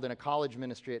were involved in a college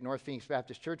ministry at North Phoenix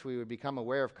Baptist Church, we would become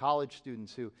aware of college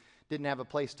students who didn't have a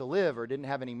place to live or didn't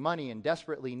have any money and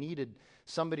desperately needed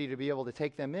somebody to be able to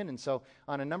take them in. And so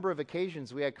on a number of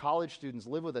occasions, we had college students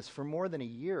live with us for more than a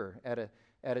year at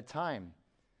a time.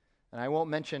 And I won't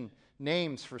mention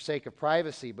names for sake of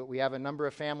privacy, but we have a number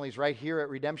of families right here at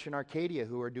Redemption Arcadia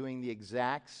who are doing the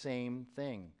exact same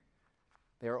thing.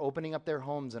 They are opening up their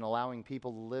homes and allowing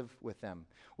people to live with them.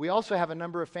 We also have a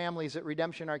number of families at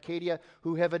Redemption Arcadia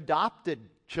who have adopted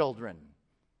children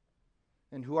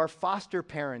and who are foster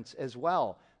parents as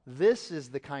well. This is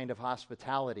the kind of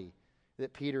hospitality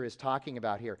that Peter is talking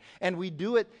about here. And we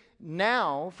do it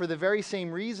now for the very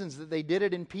same reasons that they did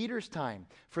it in Peter's time,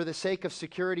 for the sake of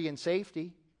security and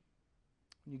safety.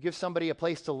 You give somebody a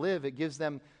place to live, it gives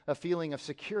them a feeling of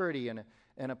security and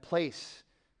a place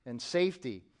and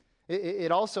safety.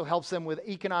 It also helps them with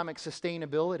economic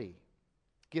sustainability.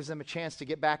 Gives them a chance to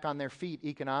get back on their feet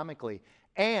economically.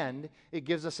 And it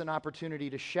gives us an opportunity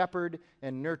to shepherd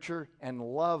and nurture and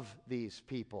love these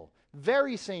people.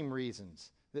 Very same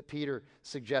reasons that Peter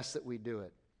suggests that we do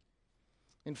it.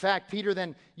 In fact, Peter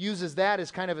then uses that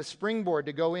as kind of a springboard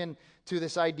to go into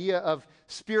this idea of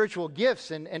spiritual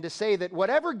gifts and to say that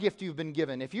whatever gift you've been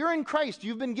given, if you're in Christ,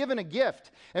 you've been given a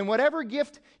gift. And whatever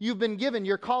gift you've been given,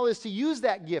 your call is to use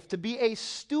that gift, to be a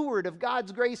steward of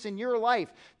God's grace in your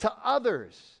life to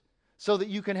others so that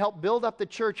you can help build up the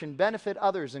church and benefit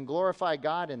others and glorify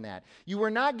God in that. You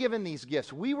were not given these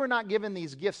gifts. We were not given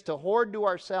these gifts to hoard to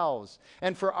ourselves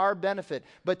and for our benefit,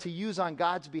 but to use on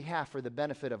God's behalf for the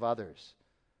benefit of others.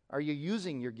 Are you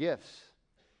using your gifts?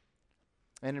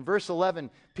 And in verse 11,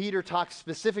 Peter talks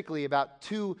specifically about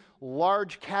two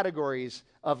large categories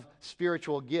of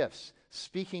spiritual gifts: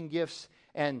 speaking gifts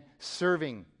and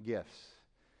serving gifts.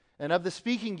 And of the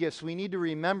speaking gifts, we need to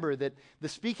remember that the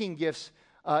speaking gifts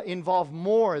involve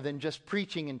more than just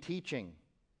preaching and teaching.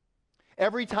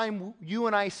 Every time you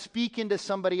and I speak into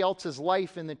somebody else's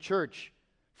life in the church,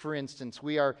 for instance,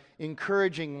 we are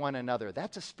encouraging one another.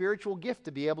 That's a spiritual gift,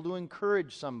 to be able to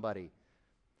encourage somebody,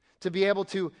 to be able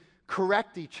to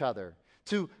correct each other,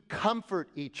 to comfort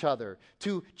each other,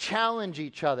 to challenge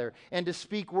each other, and to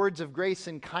speak words of grace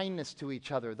and kindness to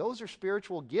each other. Those are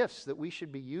spiritual gifts that we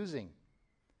should be using.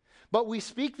 But we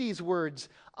speak these words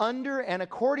under and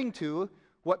according to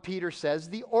what Peter says,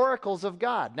 the oracles of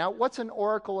God. Now, what's an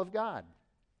oracle of God?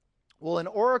 Well, an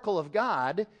oracle of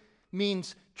God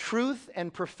means truth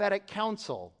and prophetic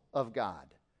counsel of God.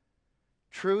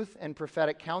 Truth and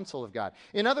prophetic counsel of God.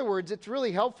 In other words, it's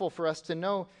really helpful for us to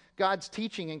know God's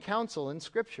teaching and counsel in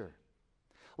Scripture.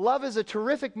 Love is a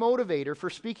terrific motivator for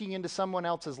speaking into someone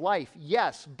else's life,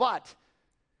 yes, but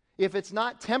if it's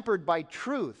not tempered by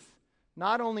truth,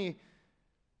 not only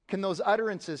can those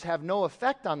utterances have no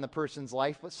effect on the person's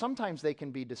life, but sometimes they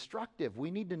can be destructive. We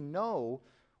need to know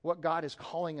what God is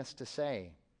calling us to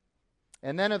say.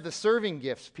 And then of the serving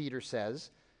gifts, Peter says,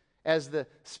 as the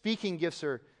speaking gifts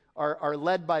are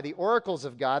led by the oracles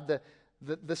of God,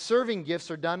 the serving gifts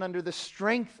are done under the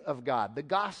strength of God, the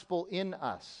gospel in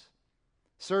us.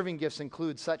 Serving gifts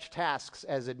include such tasks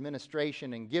as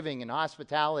administration and giving and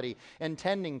hospitality and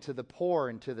tending to the poor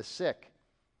and to the sick.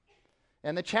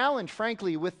 And the challenge,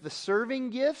 frankly, with the serving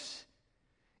gifts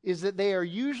is that they are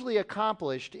usually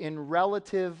accomplished in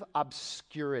relative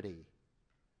obscurity.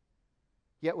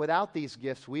 Yet without these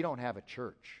gifts, we don't have a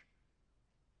church.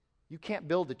 You can't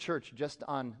build a church just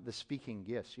on the speaking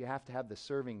gifts. You have to have the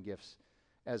serving gifts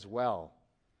as well.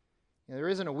 There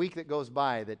isn't a week that goes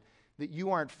by that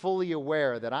you aren't fully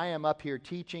aware that I am up here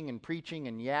teaching and preaching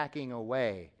and yakking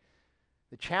away.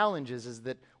 The challenge is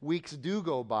that weeks do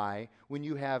go by when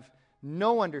you have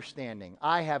no understanding.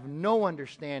 I have no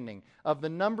understanding of the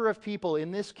number of people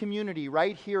in this community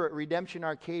right here at Redemption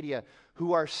Arcadia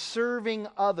who are serving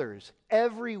others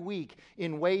every week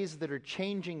in ways that are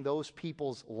changing those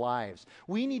people's lives.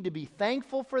 We need to be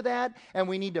thankful for that, and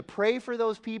we need to pray for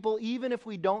those people even if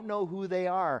we don't know who they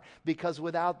are, because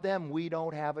without them we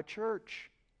don't have a church.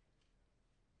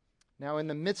 Now, in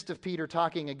the midst of Peter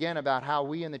talking again about how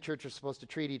we in the church are supposed to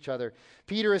treat each other,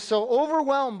 Peter is so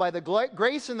overwhelmed by the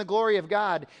grace and the glory of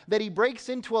God that he breaks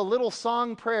into a little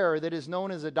song prayer that is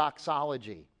known as a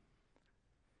doxology.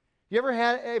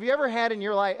 Have you ever had in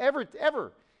your life,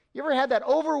 you ever had that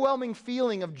overwhelming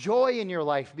feeling of joy in your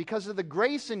life because of the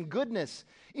grace and goodness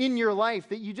in your life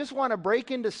that you just want to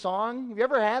break into song? Have you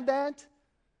ever had that?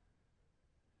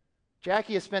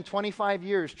 Jackie has spent 25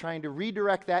 years trying to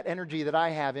redirect that energy that I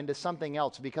have into something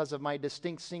else because of my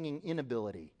distinct singing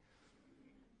inability.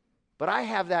 But I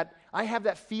have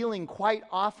that feeling quite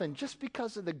often just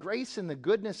because of the grace and the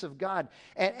goodness of God.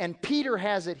 And Peter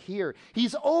has it here.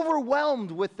 He's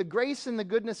overwhelmed with the grace and the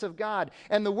goodness of God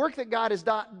and the work that God has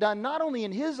done not only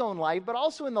in his own life, but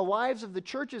also in the lives of the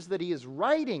churches that he is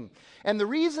writing. And the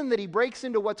reason that he breaks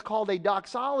into what's called a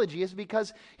doxology is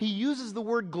because he uses the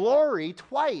word glory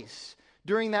twice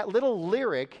during that little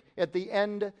lyric at the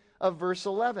end of verse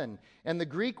 11. And the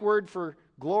Greek word for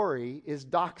glory is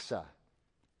doxa.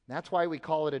 That's why we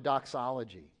call it a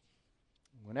doxology.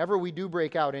 Whenever we do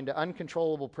break out into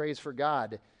uncontrollable praise for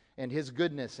God and his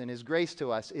goodness and his grace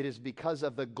to us, it is because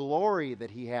of the glory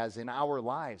that he has in our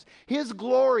lives. His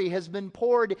glory has been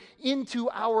poured into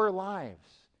our lives.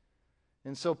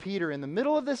 And so Peter, in the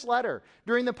middle of this letter,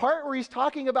 during the part where he's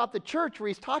talking about the church, where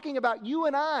he's talking about you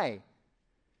and I,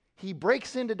 he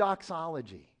breaks into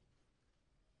doxology.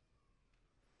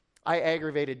 I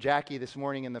aggravated Jackie this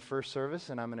morning in the first service,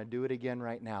 and I'm going to do it again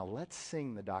right now. Let's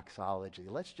sing the doxology.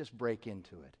 Let's just break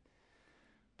into it.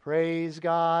 Praise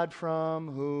God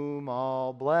from whom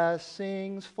all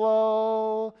blessings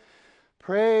flow.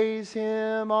 Praise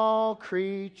Him, all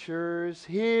creatures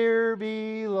here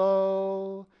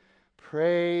below.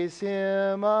 Praise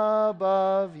Him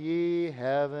above, ye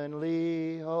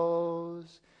heavenly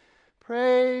hosts.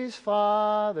 Praise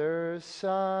Father,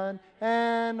 Son,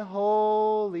 and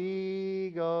Holy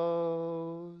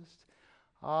Ghost.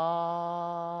 Amen.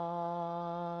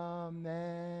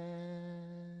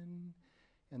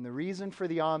 And the reason for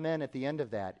the amen at the end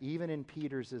of that, even in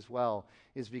Peter's as well,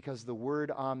 is because the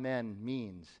word amen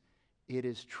means it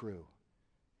is true.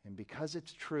 And because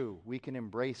it's true, we can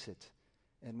embrace it,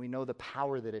 and we know the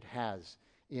power that it has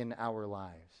in our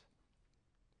lives.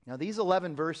 Now, these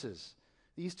 11 verses,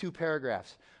 these 2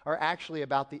 paragraphs, are actually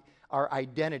about our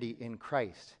identity in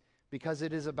Christ, because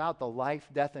it is about the life,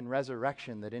 death, and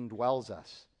resurrection that indwells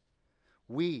us.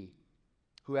 We,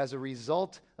 who as a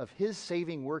result of His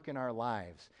saving work in our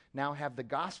lives, now have the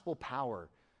gospel power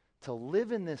to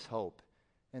live in this hope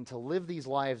and to live these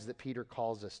lives that Peter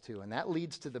calls us to. And that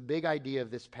leads to the big idea of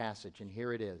this passage, and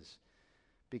here it is.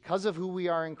 Because of who we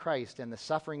are in Christ and the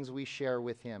sufferings we share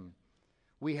with Him,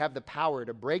 we have the power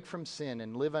to break from sin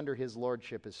and live under His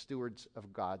lordship as stewards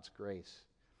of God's grace.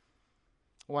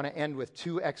 I want to end with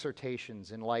 2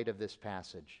 exhortations in light of this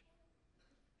passage.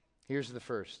 Here's the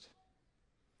first.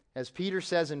 As Peter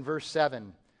says in verse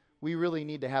 7, we really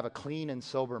need to have a clean and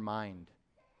sober mind.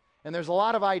 And there's a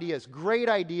lot of ideas, great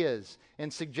ideas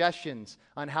and suggestions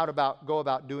on how to go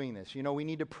about doing this. You know, we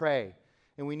need to pray.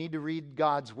 And we need to read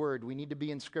God's Word. We need to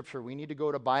be in Scripture. We need to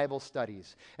go to Bible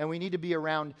studies. And we need to be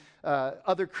around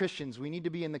other Christians. We need to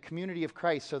be in the community of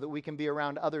Christ so that we can be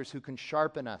around others who can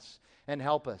sharpen us and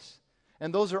help us.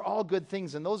 And those are all good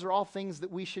things, and those are all things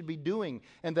that we should be doing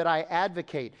and that I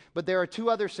advocate. But there are 2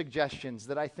 other suggestions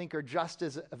that I think are just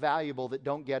as valuable that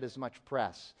don't get as much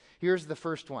press. Here's the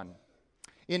first one.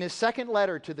 In his second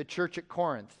letter to the church at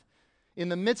Corinth, in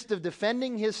the midst of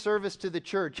defending his service to the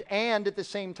church and at the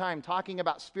same time talking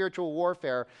about spiritual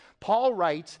warfare, Paul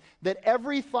writes that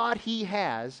every thought he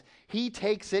has, he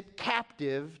takes it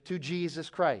captive to Jesus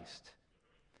Christ.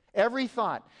 Every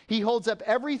thought. He holds up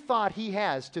every thought he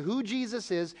has to who Jesus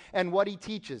is and what He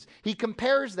teaches. He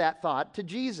compares that thought to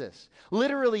Jesus.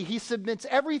 Literally, he submits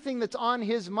everything that's on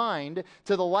his mind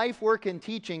to the life, work, and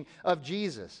teaching of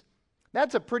Jesus.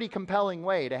 That's a pretty compelling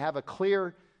way to have a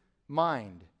clear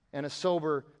mind and a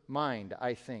sober mind,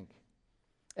 I think.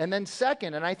 And then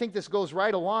second, and I think this goes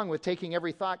right along with taking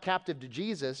every thought captive to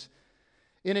Jesus,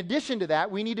 in addition to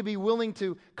that, we need to be willing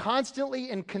to constantly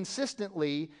and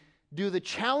consistently do the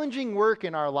challenging work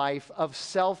in our life of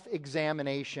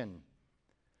self-examination.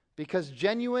 Because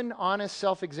genuine, honest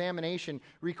self-examination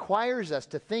requires us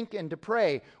to think and to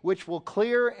pray, which will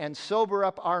clear and sober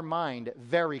up our mind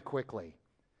very quickly.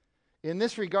 In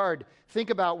this regard, think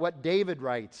about what David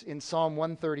writes in Psalm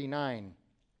 139.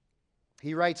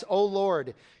 He writes, "O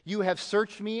Lord, you have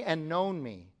searched me and known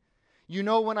me. You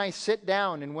know when I sit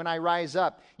down and when I rise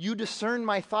up. You discern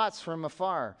my thoughts from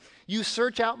afar. You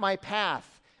search out my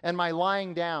path and my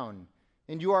lying down,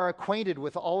 and you are acquainted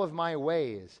with all of my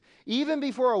ways. Even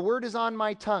before a word is on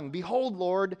my tongue, behold,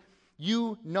 Lord,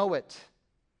 you know it.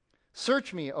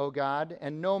 Search me, O God,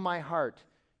 and know my heart.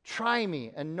 Try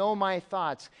me and know my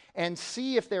thoughts, and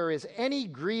see if there is any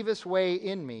grievous way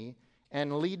in me,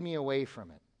 and lead me away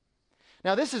from it."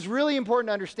 Now, this is really important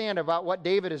to understand about what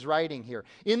David is writing here.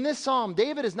 In this psalm,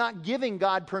 David is not giving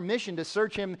God permission to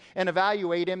search him and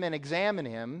evaluate him and examine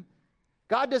him.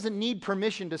 God doesn't need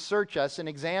permission to search us and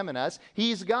examine us.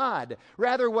 He's God.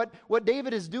 Rather, what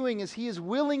David is doing is he is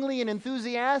willingly and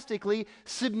enthusiastically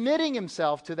submitting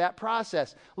himself to that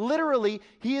process. Literally,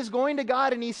 he is going to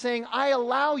God and he's saying, I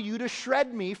allow you to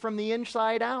shred me from the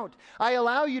inside out. I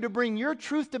allow you to bring your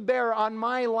truth to bear on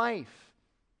my life.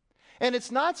 And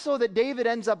it's not so that David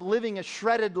ends up living a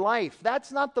shredded life.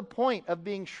 That's not the point of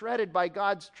being shredded by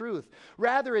God's truth.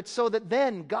 Rather, it's so that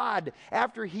then God,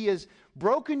 after He has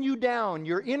broken you down,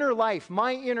 your inner life,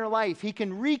 my inner life, He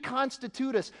can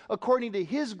reconstitute us according to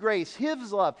His grace,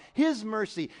 His love, His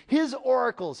mercy, His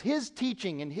oracles, His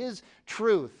teaching, and His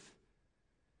truth.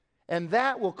 And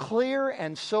that will clear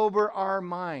and sober our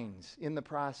minds in the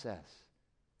process.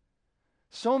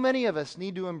 So many of us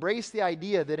need to embrace the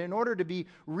idea that in order to be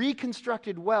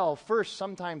reconstructed well, first,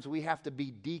 sometimes we have to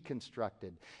be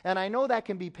deconstructed. And I know that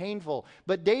can be painful,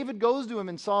 but David goes to him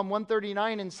in Psalm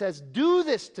 139 and says, "Do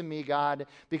this to me, God,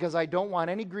 because I don't want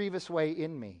any grievous way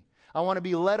in me. I want to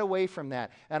be led away from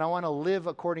that, and I want to live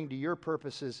according to your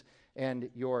purposes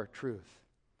and your truth."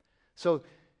 So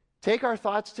take our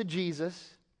thoughts to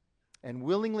Jesus and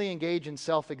willingly engage in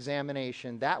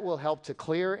self-examination. That will help to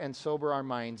clear and sober our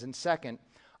minds. And second,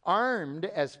 armed,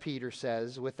 as Peter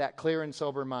says, with that clear and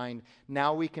sober mind,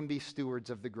 now we can be stewards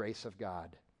of the grace of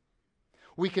God.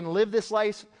 We can live this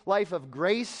life of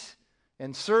grace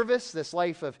and service, this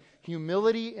life of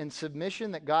humility and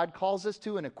submission that God calls us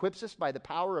to and equips us by the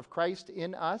power of Christ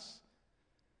in us.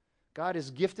 God has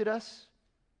gifted us.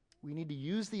 We need to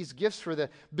use these gifts for the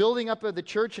building up of the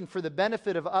church and for the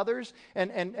benefit of others,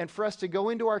 and for us to go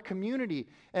into our community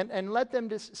and let them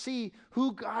just see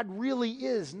who God really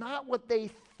is, not what they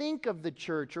think of the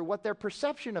church or what their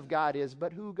perception of God is,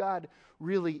 but who God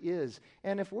really is.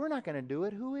 And if we're not going to do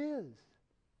it, who is?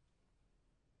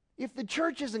 If the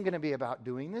church isn't going to be about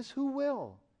doing this, who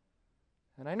will?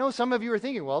 And I know some of you are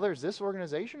thinking, well, there's this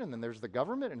organization, and then there's the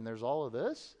government, and there's all of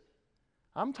this.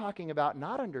 I'm talking about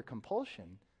not under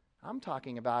compulsion. I'm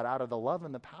talking about out of the love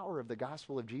and the power of the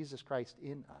gospel of Jesus Christ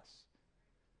in us.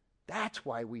 That's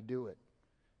why we do it.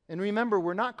 And remember,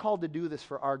 we're not called to do this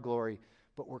for our glory,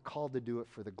 but we're called to do it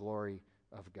for the glory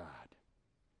of God.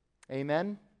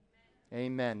 Amen?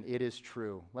 Amen. It is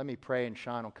true. Let me pray, and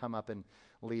Sean will come up and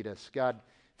lead us. God,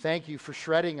 thank you for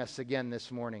shredding us again this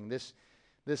morning. This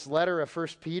letter of 1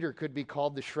 Peter could be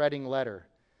called the shredding letter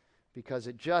because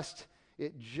it just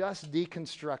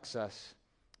deconstructs us,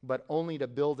 but only to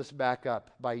build us back up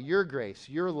by your grace,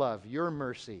 your love, your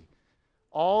mercy,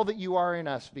 all that you are in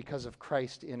us because of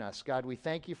Christ in us. God, we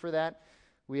thank you for that.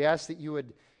 We ask that you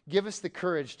would give us the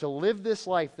courage to live this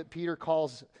life that Peter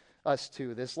calls us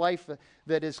to, this life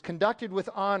that is conducted with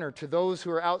honor to those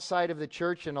who are outside of the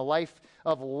church and a life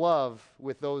of love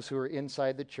with those who are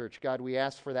inside the church. God, we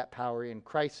ask for that power in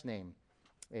Christ's name.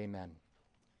 Amen.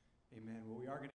 Amen. Well, we are going to